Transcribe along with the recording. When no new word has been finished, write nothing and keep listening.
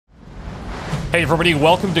Hey everybody,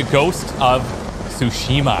 welcome to Ghost of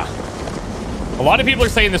Tsushima. A lot of people are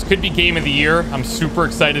saying this could be game of the year. I'm super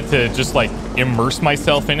excited to just like immerse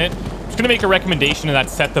myself in it. I'm just gonna make a recommendation and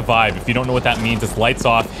that's set the vibe. If you don't know what that means, it's lights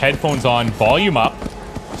off, headphones on, volume up.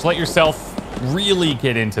 Just let yourself really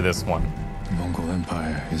get into this one. The Mongol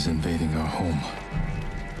Empire is invading our home.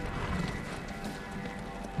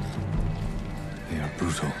 They are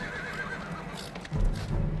brutal,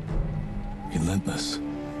 relentless,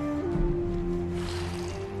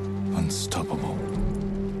 unstoppable.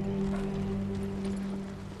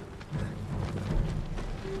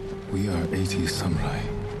 We are 80 samurai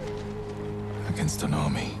against an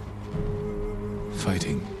army,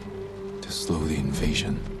 fighting to slow the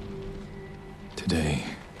invasion. Today,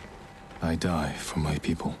 I die for my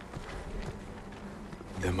people.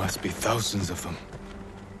 There must be thousands of them.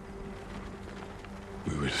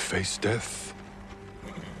 We will face death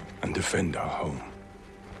and defend our home.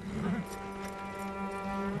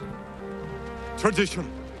 Tradition,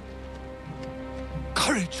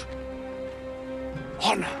 courage,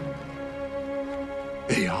 honor.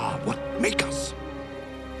 They are what make us.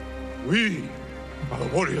 We are the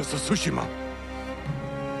warriors of Tsushima.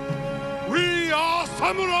 We are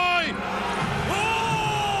samurai!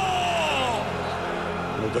 Oh!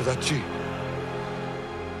 Odadachi,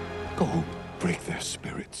 go break their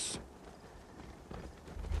spirits.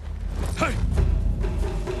 Hey!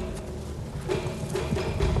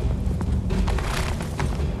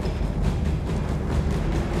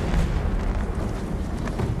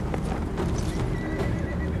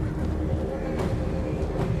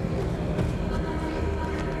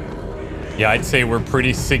 Yeah, I'd say we're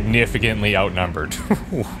pretty significantly outnumbered.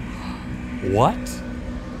 What?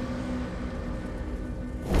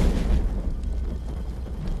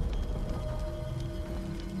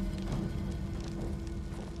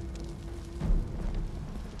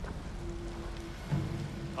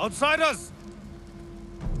 Outsiders!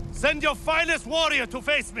 Send your finest warrior to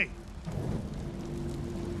face me!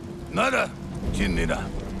 Nada, Jinnida.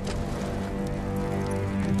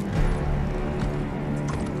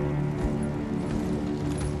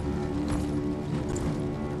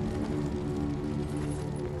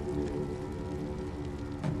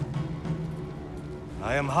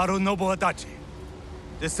 I am Harunobu Adachi,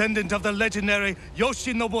 descendant of the legendary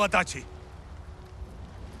Yoshinobu Adachi.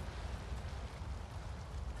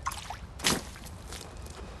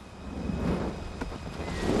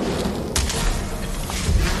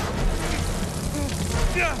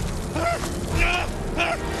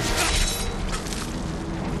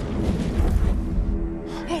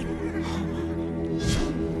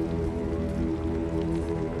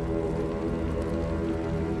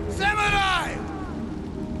 Samurai!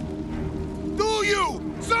 Do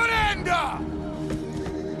you surrender?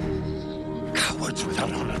 Cowards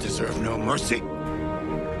without honor deserve no mercy. No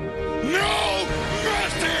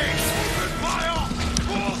mercy! Open fire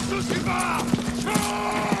for Tsushima!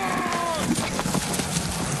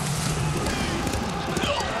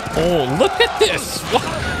 Oh, look at this!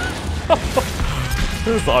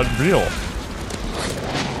 This is unreal.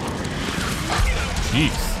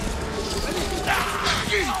 Jeez.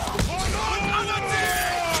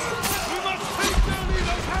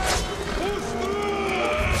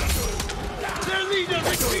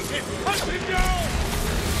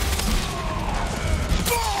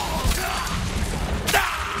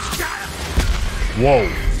 Whoa.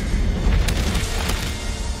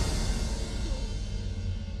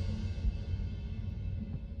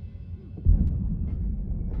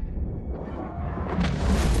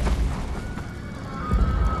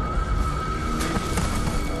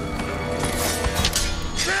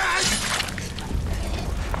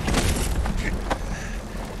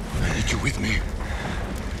 I need you with me.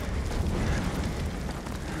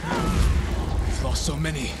 We've lost so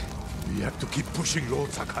many. We have to keep pushing,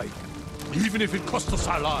 Lord Sakai. Even if it costs us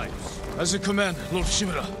our lives. As a command, Lord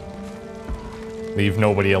Shimura. Leave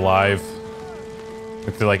nobody alive.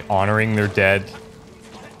 If they're like honoring their dead.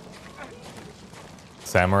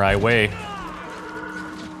 Samurai way.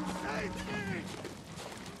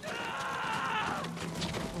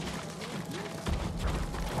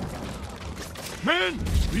 Men,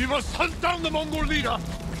 we must hunt down the Mongol leader.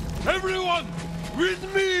 Everyone, with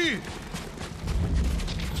me.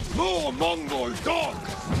 No Mongol dog.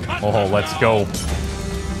 Oh, let's go.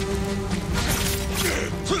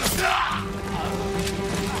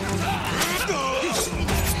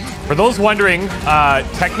 For those wondering,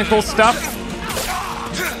 technical stuff,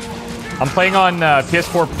 I'm playing on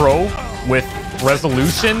PS4 Pro with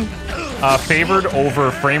resolution favored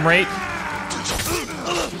over frame rate.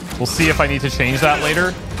 We'll see if I need to change that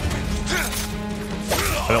later.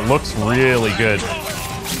 but it looks really good.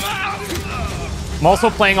 I'm also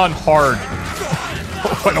playing on hard.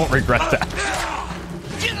 Hope I don't regret that.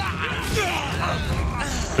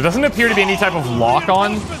 There doesn't appear to be any type of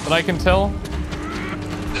lock-on that I can tell.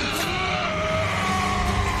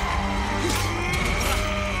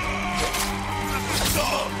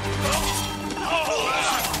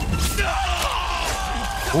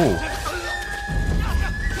 Ooh.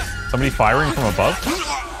 Somebody firing from above?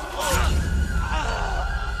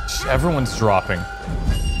 Everyone's dropping.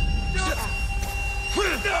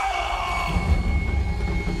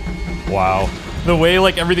 Wow. The way,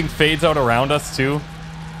 like, everything fades out around us, too.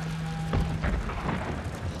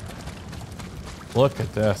 Look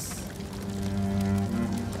at this.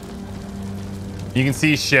 You can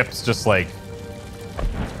see ships just, like,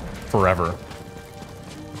 forever.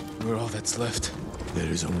 We're all that's left. There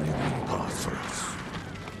is only one path for us.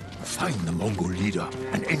 Find the Mongol leader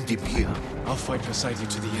and end him here. I'll fight beside you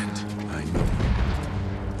to the end. I know.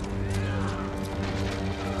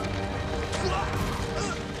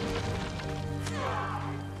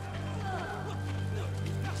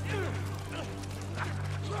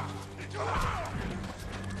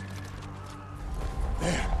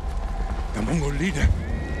 There. The Mongol leader.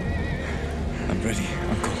 I'm ready,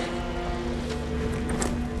 Uncle.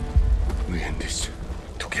 We end this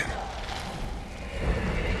together.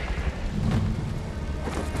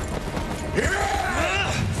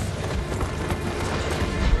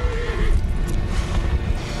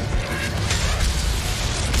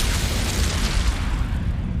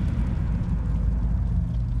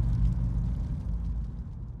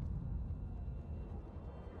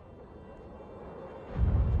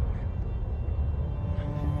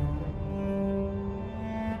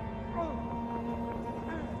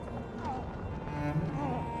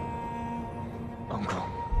 Uncle.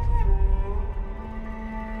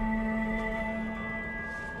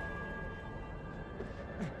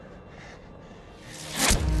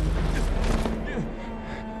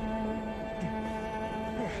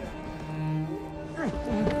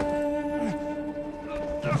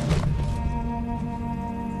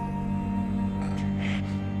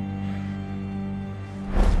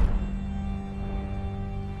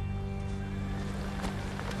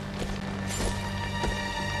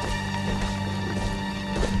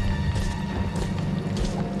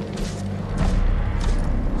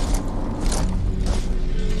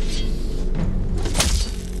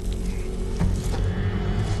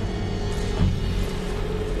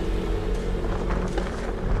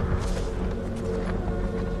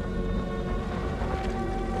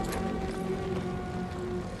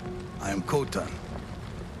 I am Khotun,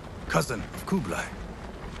 cousin of Kublai,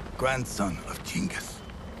 grandson of Genghis.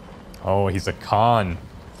 Oh, he's a Khan.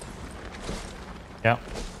 Yeah.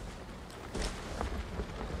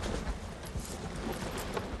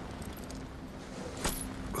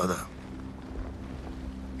 Brother,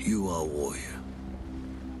 you are a warrior.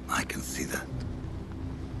 I can see that.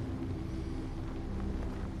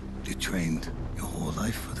 You trained your whole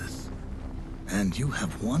life for this. And you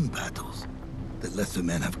have won battles that lesser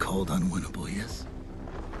men have called unwinnable, yes?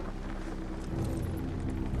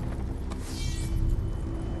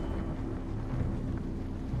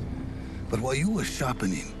 But while you were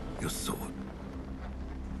sharpening your sword,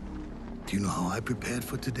 do you know how I prepared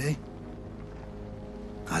for today?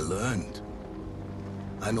 I learned.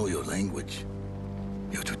 I know your language,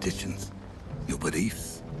 your traditions, your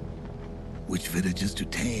beliefs, which villages to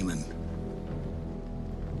tame and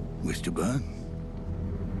which to burn.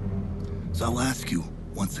 So I'll ask you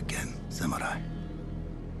once again, Samurai.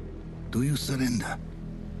 Do you surrender?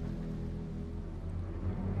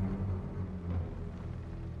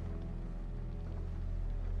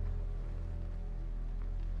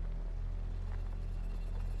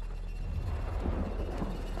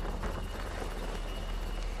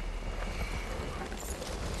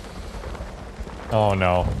 Oh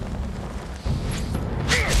no.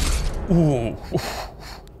 Ooh.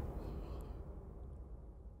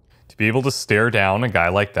 To be able to stare down a guy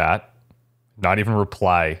like that, not even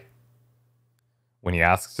reply when he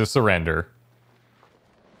asks to surrender,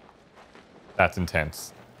 that's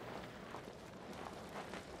intense.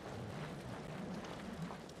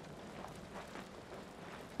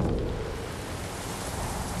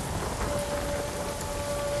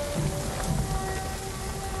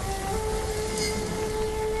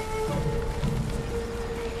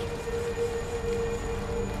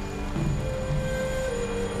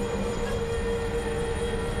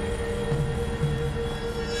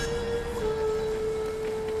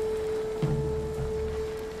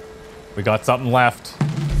 We got something left.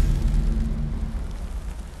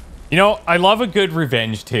 You know, I love a good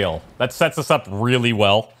revenge tale. That sets us up really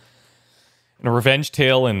well. And a revenge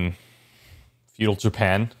tale in feudal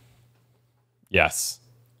Japan. Yes.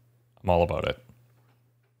 I'm all about it.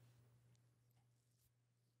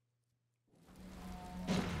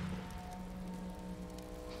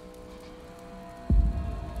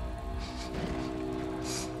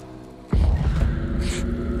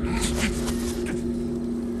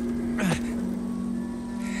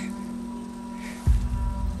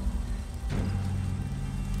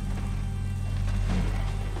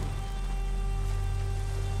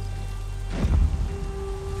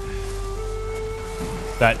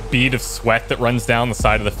 That bead of sweat that runs down the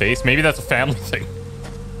side of the face. Maybe that's a family thing.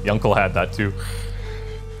 The uncle had that too.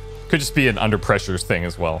 Could just be an under pressures thing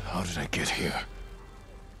as well. How did I get here?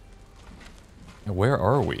 Now, where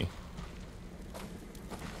are we?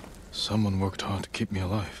 Someone worked hard to keep me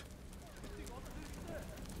alive.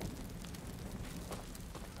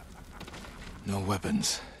 No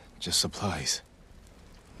weapons, just supplies.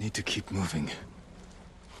 Need to keep moving.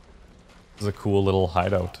 This is a cool little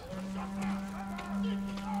hideout.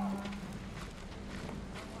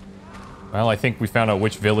 Well, I think we found out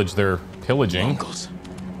which village they're pillaging. Mongols.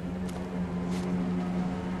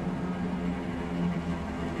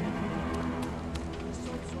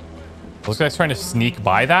 Those guys trying to sneak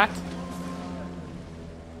by that?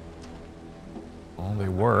 Oh, they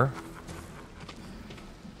were.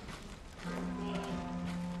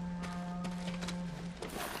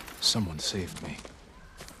 Someone saved me.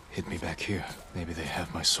 Hid me back here. Maybe they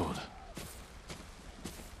have my sword.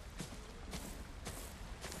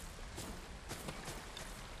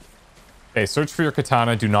 Okay, search for your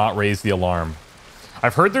katana. Do not raise the alarm.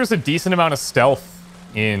 I've heard there's a decent amount of stealth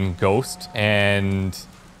in Ghost, and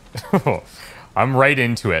I'm right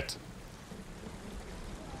into it.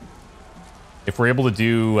 If we're able to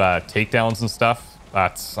do takedowns and stuff,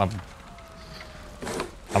 that's I'm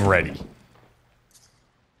ready.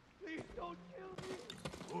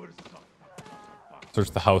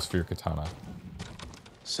 Search the house for your katana.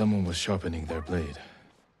 Someone was sharpening their blade.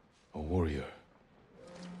 A warrior.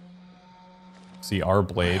 See our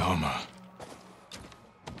blade. My armor.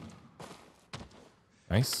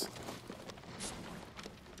 Nice.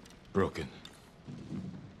 Broken.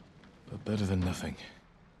 But better than nothing.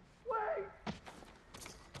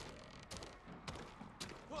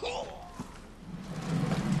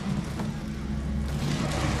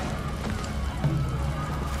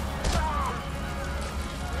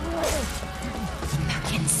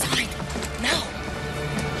 Back inside. Now.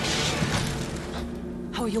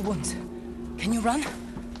 How are your wounds? Can you run?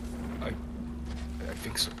 I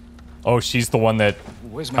think so. Oh, she's the one that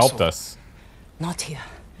Where's my helped sword? us. Not here.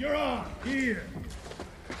 You're on here.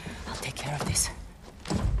 I'll take care of this.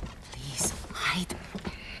 Please, hide.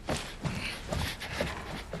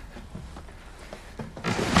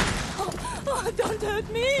 Oh, don't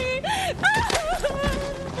hurt me!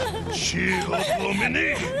 Shield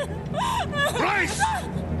Lumini. Rice! I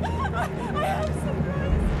have some rice.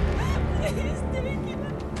 Please take it.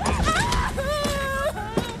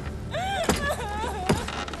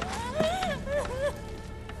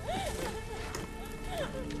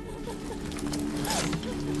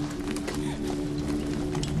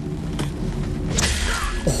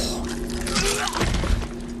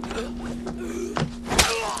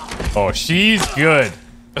 Oh, she's good.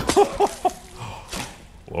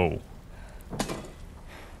 Whoa. I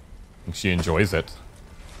think she enjoys it.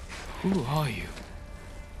 Who are you?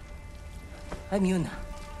 I'm Yuna.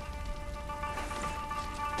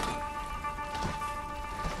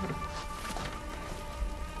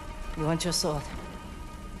 You want your sword?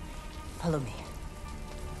 Follow me.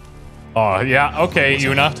 Oh, yeah. Okay,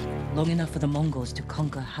 Yuna. Long enough for the Mongols to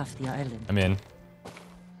conquer half the island. I'm in.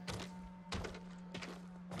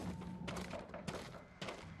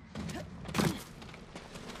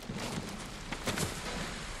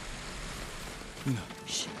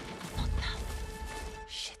 Shh, not now.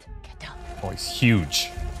 Shit, get down. Oh, he's huge.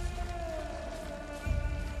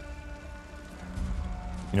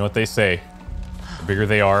 You know what they say? The bigger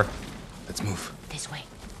they are, Let's move. This way.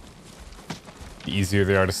 the easier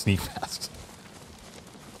they are to sneak past.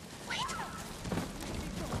 Wait.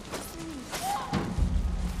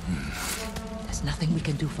 There's nothing we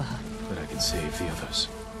can do for her. But I can save the others.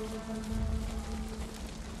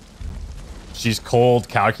 She's cold,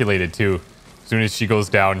 calculated too. As soon as she goes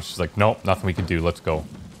down, she's like, nope, nothing we can do. Let's go.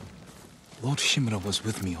 Lord Shimura was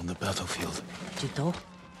with me on the battlefield. Jito?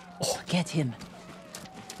 Forget him.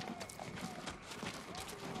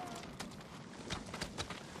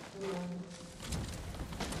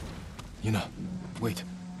 Yuna, wait.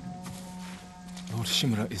 Lord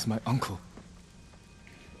Shimura is my uncle.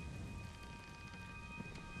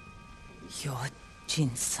 You're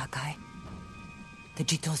Jin Sakai? The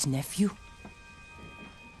Jito's nephew?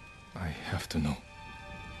 I have to know.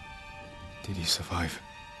 Did he survive?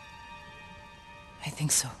 I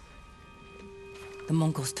think so. The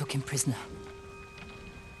Mongols took him prisoner.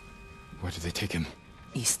 Where did they take him?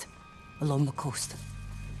 East, along the coast.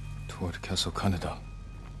 Toward Castle Kaneda.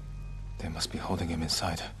 They must be holding him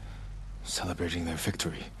inside, celebrating their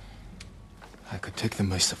victory. I could take them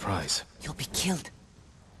by surprise. You'll be killed.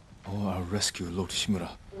 Or I'll rescue Lord Shimura.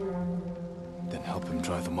 Then help him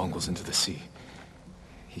drive the Mongols into the sea.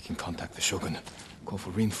 He can contact the Shogun, call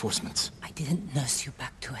for reinforcements. I didn't nurse you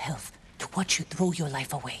back to health to watch you throw your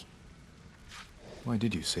life away. Why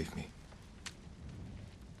did you save me?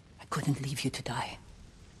 I couldn't leave you to die.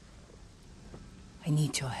 I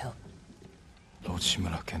need your help. Lord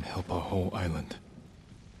Shimura can help our whole island.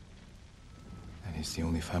 And he's the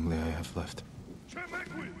only family I have left.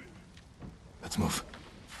 Let's move.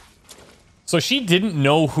 So she didn't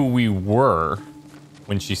know who we were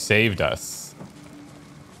when she saved us.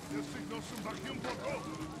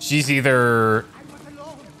 She's either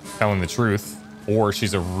telling the truth or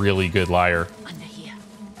she's a really good liar. Under here.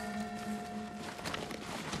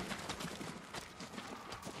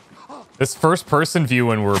 This first person view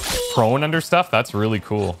when we're prone under stuff, that's really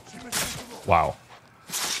cool. Wow.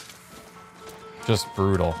 Just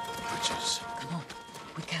brutal. Come on.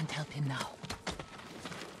 We can't help him now.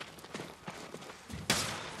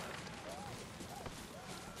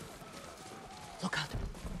 Look out.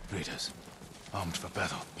 Raiders, armed for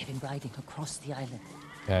battle. They've been riding across the island.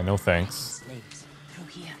 Yeah, no thanks. Slaves. Through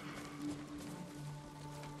here.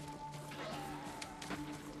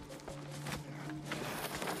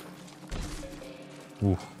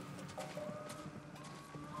 Ooh.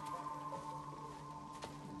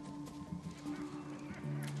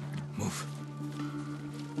 Move.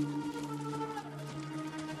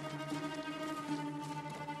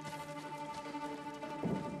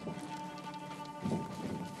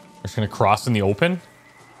 We're just gonna cross in the open?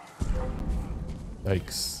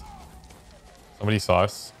 Yikes. Somebody saw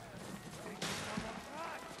us.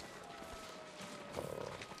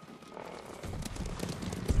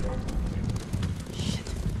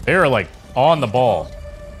 They're like on the ball.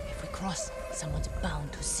 If we cross, someone's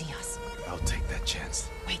bound to see us. I'll take that chance.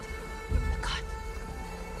 Wait. Look out.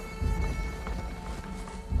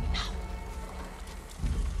 Now.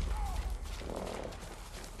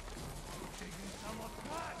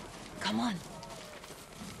 Come on.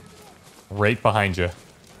 Right behind you.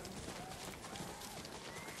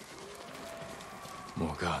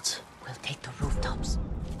 More guards. We'll take the rooftops.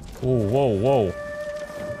 Whoa, whoa, whoa.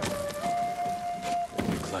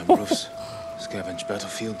 You climb roofs, scavenge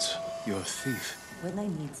battlefields. You're a thief. When I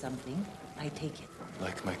need something, I take it.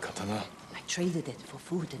 Like my katana. I traded it for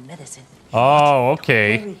food and medicine. Oh,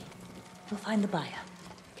 okay. Hurry. We'll find the buyer.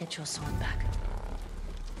 Get your sword back.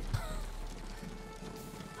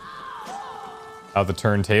 How the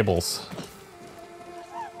turntables.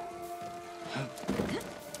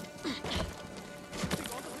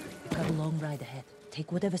 You've got a long ride ahead.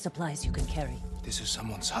 Take whatever supplies you can carry. This is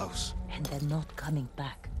someone's house. And they're not coming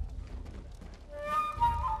back.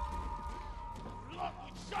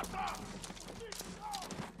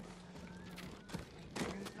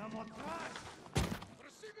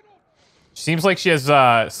 Seems like she has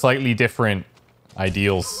slightly different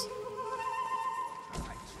ideals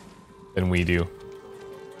than we do.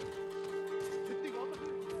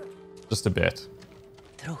 Just a bit.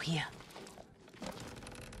 Through here.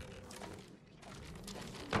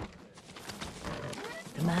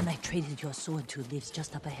 The man I traded your sword to lives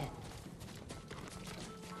just up ahead.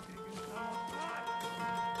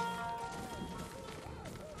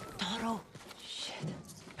 Toro! Shit.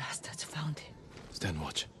 Bastards found him. Stand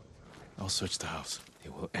watch. I'll search the house. They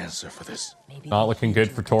will answer for this. Maybe Not looking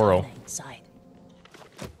good for Toro. Inside.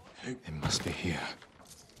 It must be here.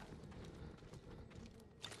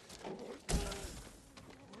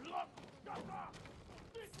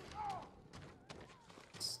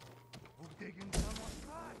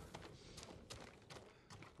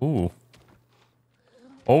 Ooh.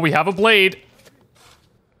 Oh, we have a blade.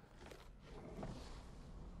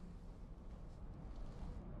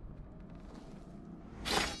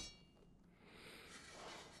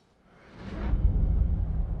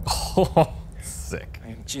 Oh, sick. I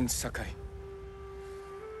am Jin Sakai,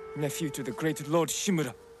 nephew to the great Lord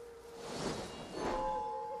Shimura.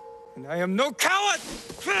 And I am no coward!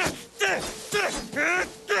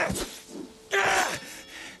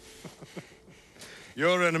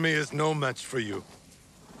 Your enemy is no match for you.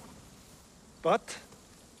 But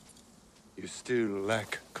You still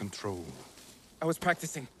lack control. I was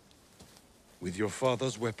practicing. With your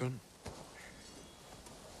father's weapon,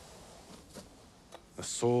 The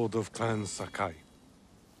sword of Clan Sakai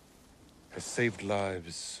has saved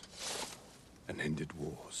lives and ended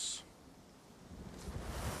wars.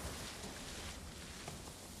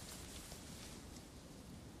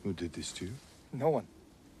 Who did this to you? No one.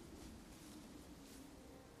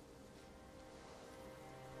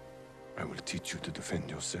 I will teach you to defend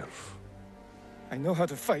yourself. I know how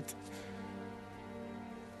to fight.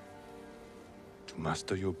 To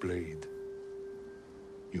master your blade,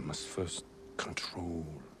 you must first control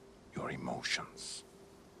your emotions.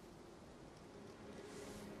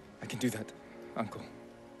 I can do that, Uncle.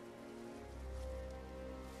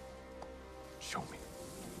 Show me.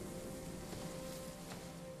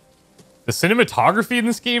 The cinematography in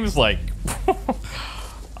this game is like...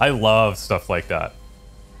 I love stuff like that.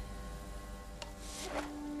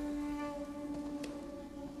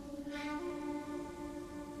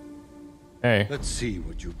 Hey. Let's see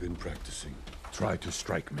what you've been practicing. Try to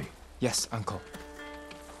strike me. Yes, Uncle.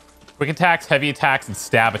 Quick attacks, heavy attacks, and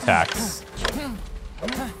stab attacks.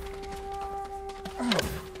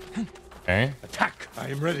 Okay. Attack! I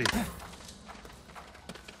am ready.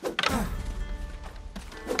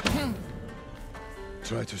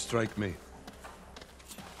 Try to strike me.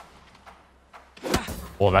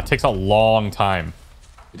 Well, that takes a long time.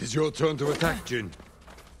 It is your turn to attack, Jin.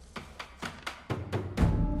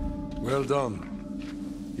 Well done.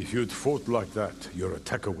 If you'd fought like that, your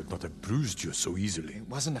attacker would not have bruised you so easily. It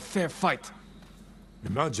wasn't a fair fight.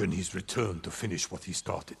 Imagine he's returned to finish what he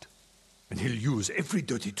started. And he'll use every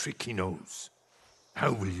dirty trick he knows.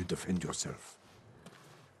 How will you defend yourself?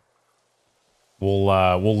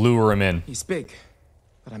 We'll lure him in. He's big,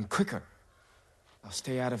 but I'm quicker. I'll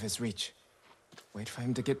stay out of his reach. Wait for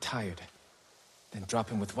him to get tired. Then drop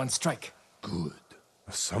him with one strike. Good.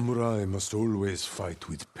 A samurai must always fight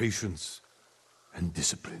with patience and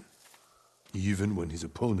discipline, even when his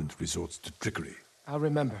opponent resorts to trickery. I'll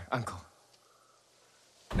remember, Uncle.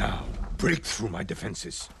 Now, break through my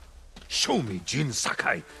defenses. Show me Jin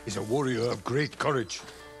Sakai is a warrior of great courage.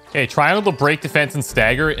 Okay, triangle to break defense and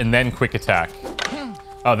stagger, and then quick attack.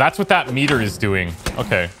 Oh, that's what that meter is doing.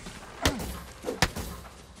 Okay.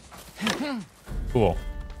 Cool.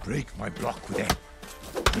 Break my block with it.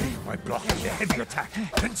 Break my block with a heavy attack.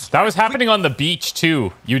 That was happening on the beach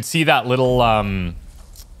too. You'd see that little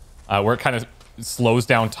where it kind of slows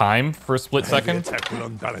down time for a split second. Attack will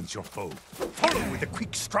unbalance your foe. Follow with a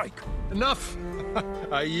quick strike. Enough.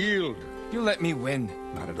 I yield. You let me win.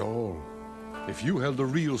 Not at all. If you held a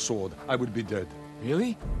real sword, I would be dead.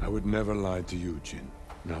 Really? I would never lie to you, Jin.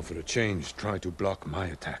 Now for a change, try to block my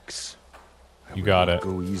attacks. You got it.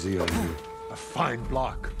 Go easy on you. A fine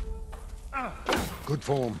block. Good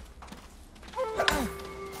form.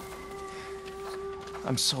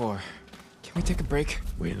 I'm sore. Can we take a break?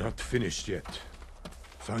 We're not finished yet.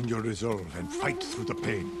 Find your resolve and fight through the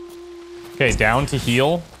pain. Okay, down to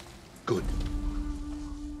heal. Good.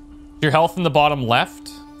 Your health in the bottom left.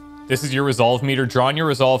 This is your resolve meter. Draw on your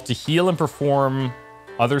resolve to heal and perform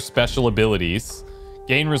other special abilities.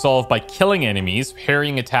 Gain resolve by killing enemies,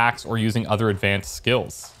 parrying attacks, or using other advanced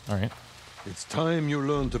skills. All right. It's time you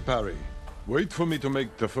learn to parry. Wait for me to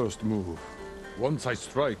make the first move. Once I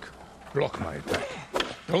strike, block my attack.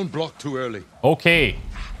 Don't block too early. Okay.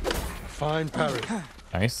 Fine parry.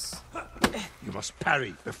 Nice. You must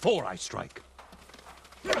parry before I strike.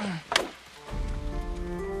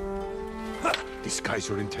 Disguise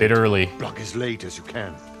your intent. Bit early. Block as late as you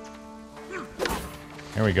can.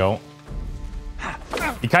 There we go.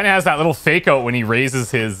 He kind of has that little fake out when he raises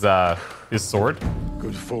his sword.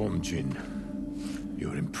 Good form, Jin.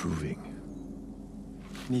 You're improving.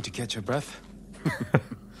 Need to catch your breath?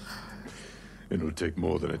 It'll take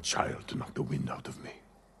more than a child to knock the wind out of me.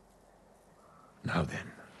 Now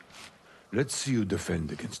then, let's see you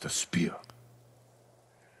defend against a spear.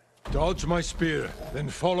 Dodge my spear, then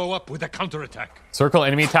follow up with a counterattack. Circle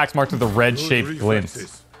enemy attacks marked with a red-shaped Good glint.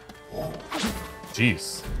 reflexes.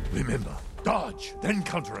 Jeez. Remember, dodge, then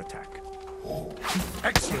counterattack.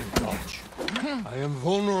 Excellent dodge. I am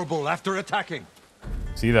vulnerable after attacking.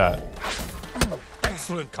 See that?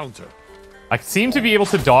 Excellent counter. I seem to be able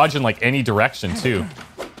to dodge in like any direction too.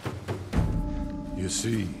 You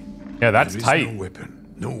see, Yeah, that's there is tight. no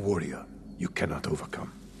weapon, no warrior you cannot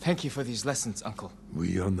overcome. Thank you for these lessons, Uncle.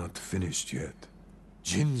 We are not finished yet.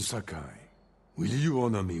 Jin Sakai, will you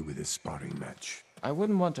honor me with a sparring match? I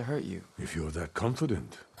wouldn't want to hurt you. If you're that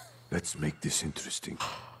confident, let's make this interesting.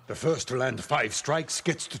 The first to land 5 strikes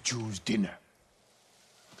gets to choose dinner.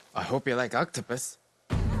 I hope you like octopus.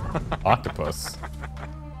 Octopus.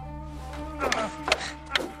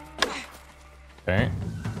 Okay.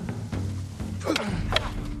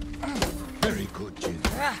 Very good, Jin.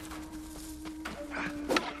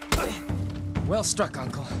 Well struck,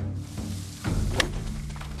 Uncle.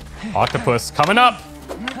 Octopus coming up.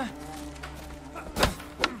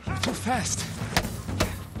 Too fast.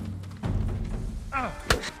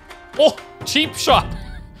 Oh, cheap shot.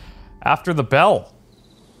 After the bell.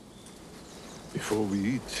 Before we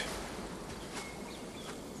eat,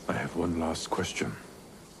 I have one last question.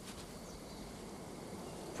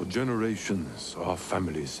 For generations, our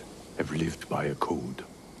families have lived by a code.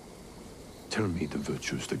 Tell me the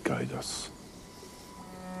virtues that guide us.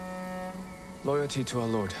 Loyalty to our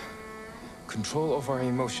Lord. Control over our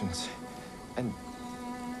emotions. And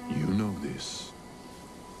You know this.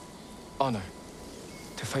 honor.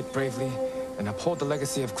 To fight bravely and uphold the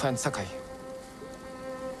legacy of Clan Sakai.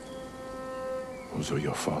 Those are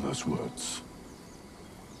your father's words.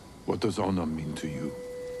 What does honor mean to you?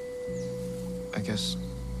 I guess...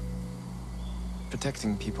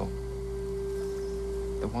 protecting people.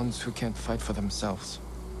 The ones who can't fight for themselves.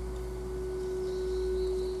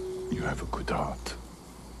 You have a good heart.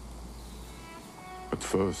 But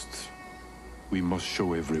first, we must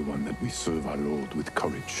show everyone that we serve our Lord with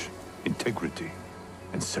courage, integrity,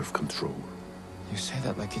 and self-control. You say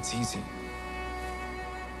that like it's easy.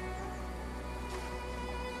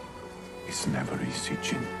 It's never easy,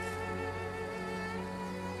 Jin.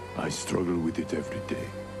 I struggle with it every day.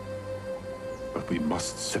 But we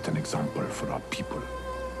must set an example for our people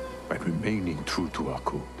by remaining true to our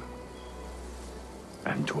code.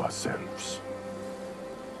 And to ourselves.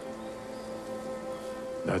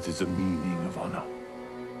 That is the meaning of honor.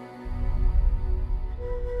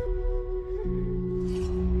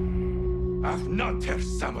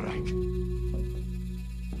 Samurai.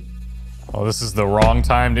 Oh, this is the wrong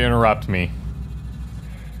time to interrupt me.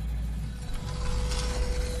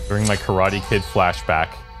 During my Karate Kid flashback.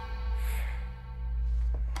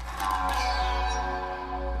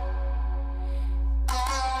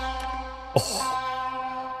 Oh.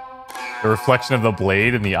 The reflection of the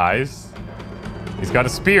blade in the eyes. He's got a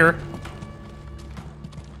spear.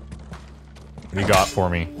 What do you got for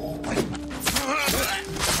me?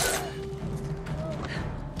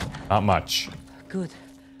 Not much. Good.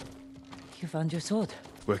 You found your sword.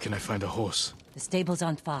 Where can I find a horse? The stables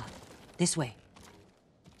aren't far. This way.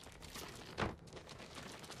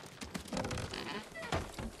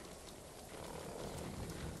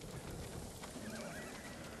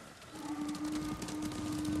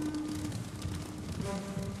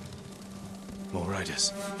 More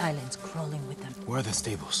riders. Island's crawling with them. Where are the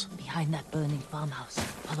stables? Behind that burning farmhouse.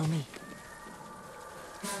 Follow me.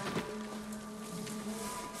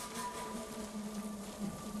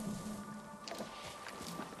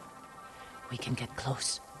 We can get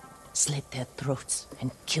close, slit their throats,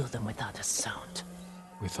 and kill them without a sound.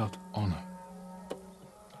 Without honor.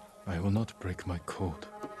 I will not break my code.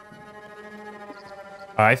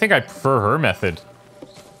 I think I prefer her method.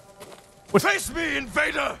 Face me,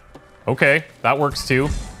 invader! Okay, that works too.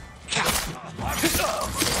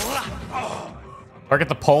 Target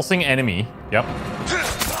the pulsing enemy. Yep.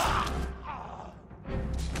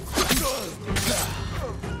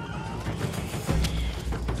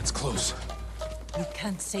 It's close. You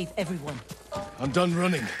can't save everyone. I'm done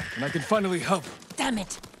running, and I can finally help. Damn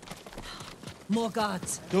it! More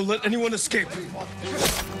guards. Don't let anyone escape.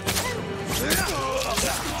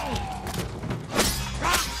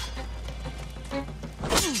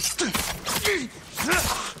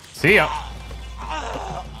 See ya.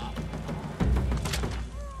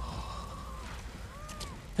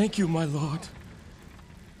 Thank you, my lord.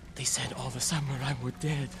 They said all the samurai were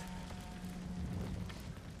dead.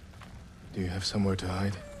 Do you have somewhere to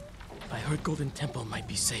hide? I heard Golden Temple might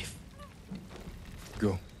be safe.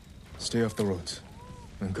 Go. Stay off the roads.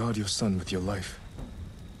 And guard your son with your life.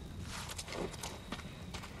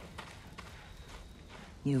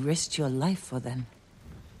 You risked your life for them.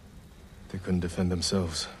 They couldn't defend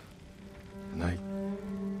themselves. And I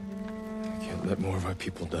can't let more of our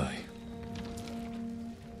people die.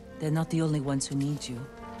 They're not the only ones who need you.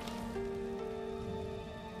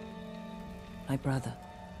 My brother.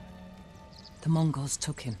 The Mongols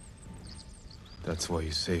took him. That's why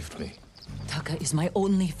you saved me. Taka is my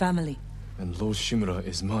only family. And Lord Shimura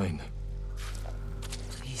is mine.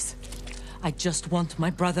 Please. I just want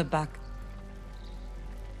my brother back.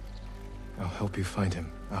 I'll help you find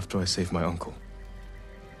him after I save my uncle.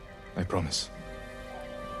 I promise.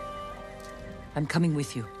 I'm coming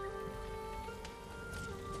with you.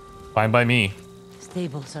 Fine by me.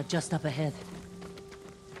 Stables are just up ahead.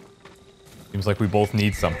 Seems like we both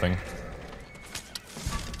need something.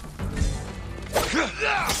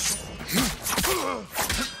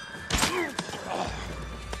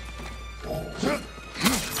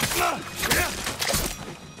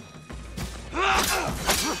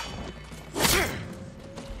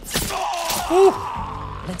 Whew.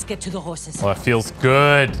 Let's get to the horses. Oh, that feels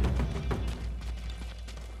good.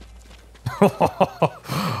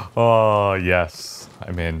 Oh, yes.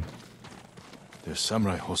 I'm in. They're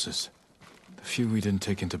samurai horses. The few we didn't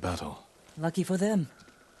take into battle. Lucky for them.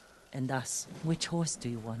 And us. Which horse do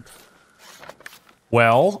you want?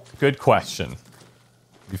 Well, good question.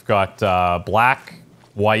 We've got black,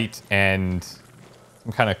 white, and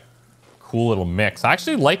some kind of cool little mix. I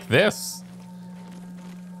actually like this.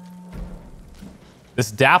 This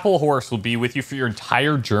dapple horse will be with you for your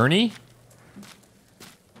entire journey.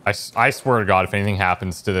 I swear to God, if anything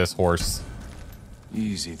happens to this horse.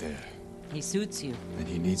 Easy there. He suits you. And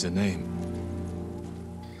he needs a name.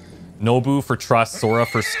 Nobu for trust, Sora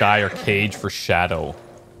for sky, or Cage for shadow.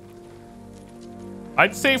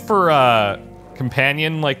 I'd say for a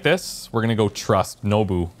companion like this, we're gonna go trust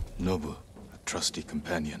Nobu. Nobu, a trusty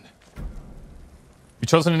companion. You've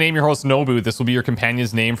chosen to name your horse Nobu. This will be your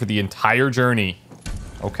companion's name for the entire journey.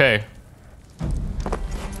 Okay.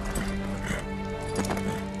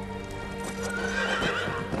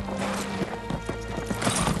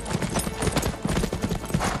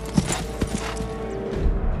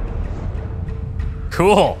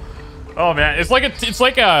 Cool. Oh man, it's like a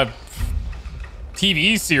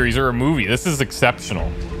TV series or a movie. This is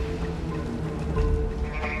exceptional.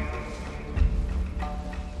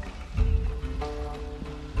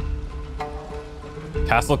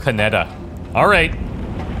 Castle Kaneda. All right. The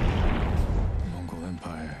Mongol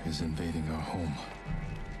Empire is invading our home.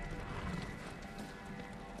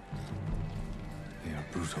 They are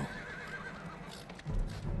brutal.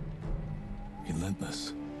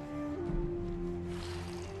 Relentless.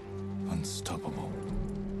 Unstoppable.